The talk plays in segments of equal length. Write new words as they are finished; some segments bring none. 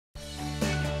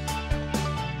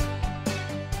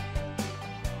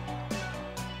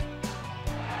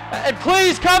And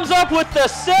Plese comes up with the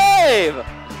save.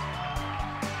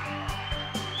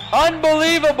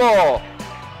 Unbelievable.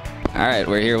 All right,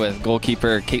 we're here with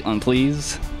goalkeeper Caitlin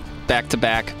Plese,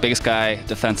 back-to-back Big Sky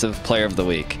Defensive Player of the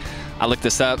Week. I looked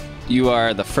this up. You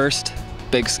are the first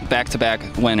big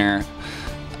back-to-back winner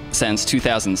since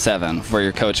 2007 for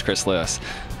your coach, Chris Lewis.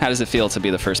 How does it feel to be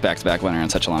the first back-to-back winner in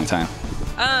such a long time?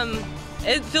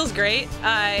 It feels great.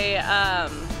 I've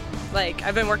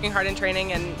been working hard in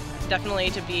training, and definitely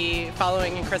to be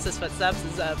following in Chris's footsteps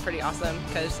is pretty awesome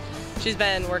because she's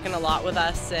been working a lot with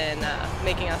us and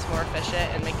making us more efficient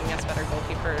and making us better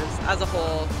goalkeepers as a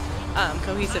whole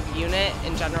cohesive unit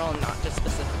in general, and not just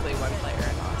specifically one player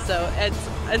and all. So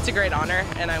it's a great honor,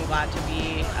 and I'm glad to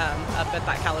be up at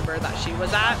that caliber that she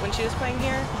was at when she was playing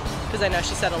here, because I know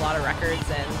she set a lot of records,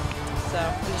 and so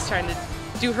I'm just trying to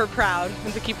do her proud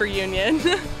and to keep her union.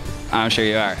 I'm sure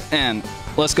you are. And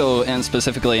let's go in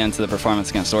specifically into the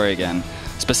performance against Oregon.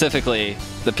 Specifically,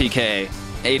 the PK,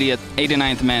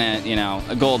 89th minute, you know,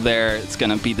 a goal there, it's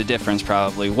going to be the difference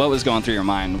probably. What was going through your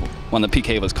mind when the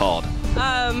PK was called?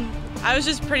 I was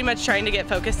just pretty much trying to get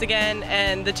focused again,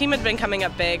 and the team had been coming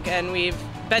up big, and we've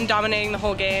been dominating the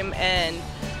whole game, and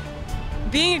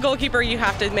being a goalkeeper, you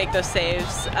have to make those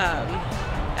saves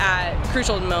at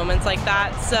crucial moments like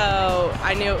that, so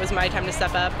I knew it was my time to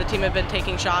step up. The team had been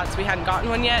taking shots. We hadn't gotten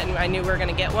one yet, and I knew we were going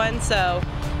to get one, so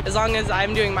as long as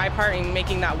I'm doing my part and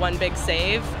making that one big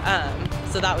save,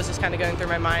 so that was just kind of going through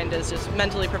my mind, is just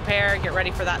mentally prepare, get ready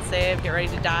for that save, get ready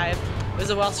to dive. It was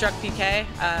a well-struck PK.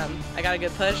 I got a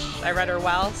good push. I read her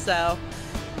well, so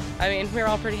I mean, we were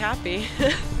all pretty happy.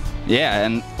 Yeah,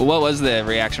 and what was the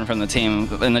reaction from the team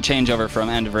in the changeover from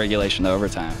end of regulation to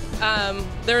overtime?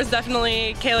 There was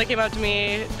definitely, Kayla came up to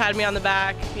me, patted me on the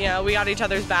back. You know, we got each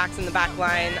other's backs in the back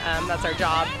line. That's our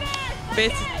job. But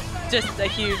it's just a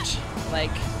huge,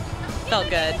 felt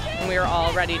good, and we were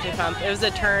all ready to pump. It was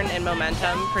a turn in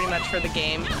momentum pretty much for the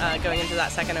game going into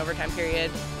that second overtime period,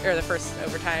 or the first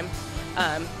overtime.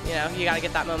 You know, you got to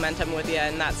get that momentum with you,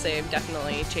 and that save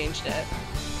definitely changed it.